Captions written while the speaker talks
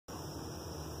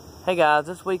Hey guys,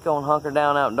 this week on Hunkered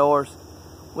Down Outdoors,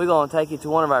 we're going to take you to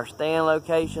one of our stand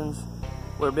locations.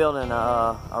 We're building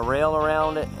a rail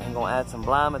around it and going to add some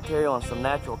blind material and some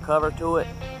natural cover to it.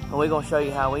 And we're going to show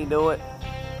you how we do it.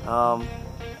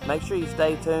 Make sure you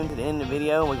stay tuned to the end of the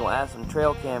video. We're going to add some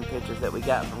trail cam pictures that we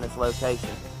got from this location.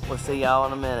 We'll see y'all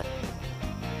in a minute.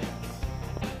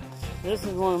 This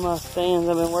is one of my stands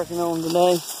I've been working on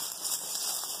today.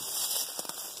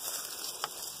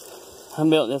 I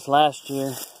built this last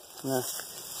year. And I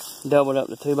doubled up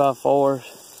the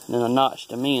 2x4s, and then I notched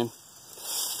them in.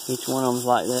 Each one of them's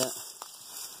like that.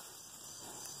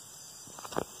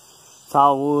 It's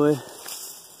all wood.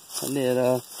 I did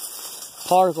a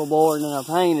particle board, and then I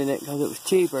painted it because it was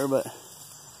cheaper.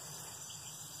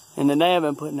 And today I've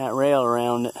been putting that rail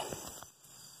around it,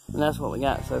 and that's what we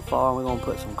got so far. We're gonna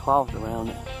put some cloth around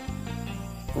it.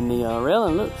 And the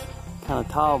railing looks kind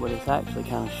of tall, but it's actually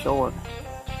kind of short.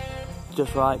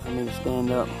 Just right for me to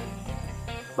stand up,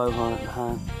 bow hunt it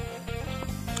behind.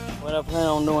 What I plan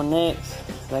on doing next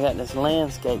is I got this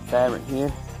landscape fabric here,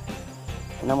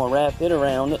 and I'm gonna wrap it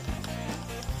around it.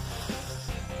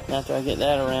 And after I get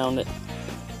that around it,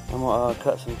 I'm gonna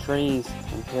cut some trees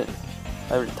and put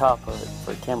over the top of it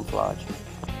for camouflage.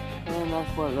 And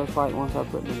that's what it looks like once I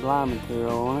put the blind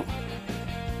material on it.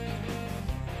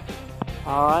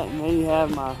 Alright, and there you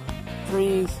have my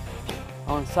trees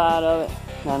on the side of it.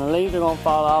 Now the leaves are going to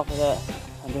fall off of that.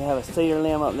 I do have a cedar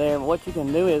limb up there, but what you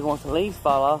can do is once the leaves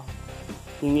fall off,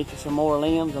 you can get you some more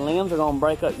limbs. The limbs are going to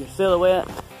break up your silhouette.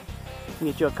 You can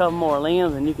get you a couple more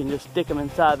limbs and you can just stick them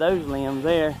inside those limbs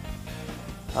there.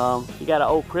 You got an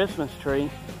old Christmas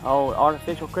tree, old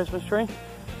artificial Christmas tree,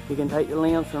 you can take the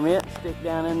limbs from it, stick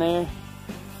down in there,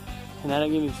 and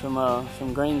that'll give you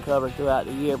some green cover throughout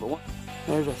the year. But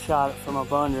there's a shot from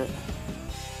up under it.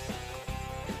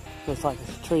 Looks like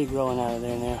there's a tree growing out of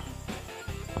there now.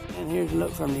 And here's a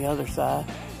look from the other side.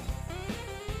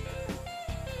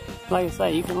 Like I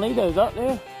say, you can leave those up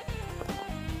there.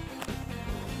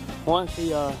 Once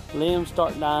the limbs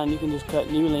start dying, you can just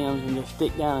cut new limbs and just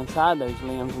stick down inside those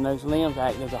limbs, and those limbs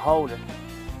act as a holder.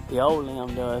 The old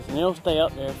limb does, and it'll stay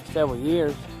up there for several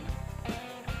years.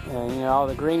 You know, all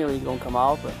the greenery is gonna come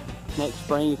off, but next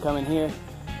spring you come in here,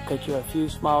 cut you a few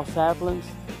small saplings,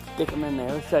 stick them in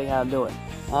there. Let's show you how to do it.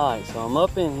 Alright, so I'm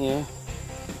up in here.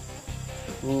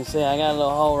 You can see I got a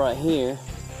little hole right here.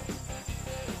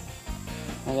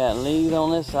 I got leaves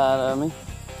on this side of me.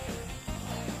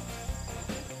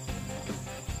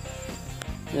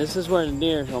 This is where the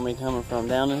deer is going to be coming from.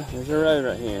 Down there, there's a road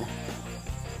right here.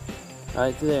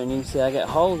 Right through there, and you can see I got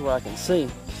holes where I can see.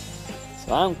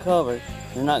 So I'm covered.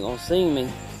 They're not going to see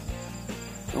me.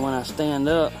 And when I stand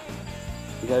up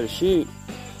and go to shoot,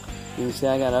 you can see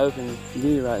I got an open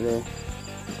view right there.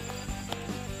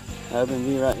 Open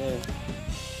view right there.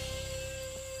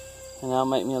 And I'll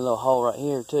make me a little hole right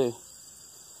here too.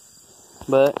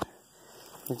 But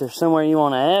if there's somewhere you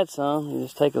want to add some, you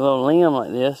just take a little limb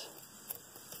like this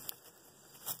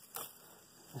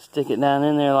and stick it down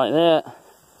in there like that.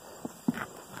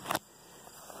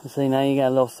 And see, now you got a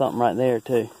little something right there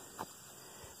too.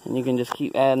 And you can just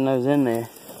keep adding those in there.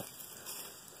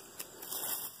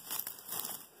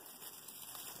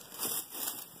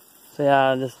 See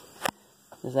how I just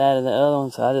added the other one,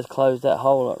 so I just closed that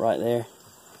hole up right there.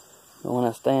 But when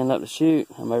I stand up to shoot,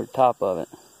 I'm over the top of it.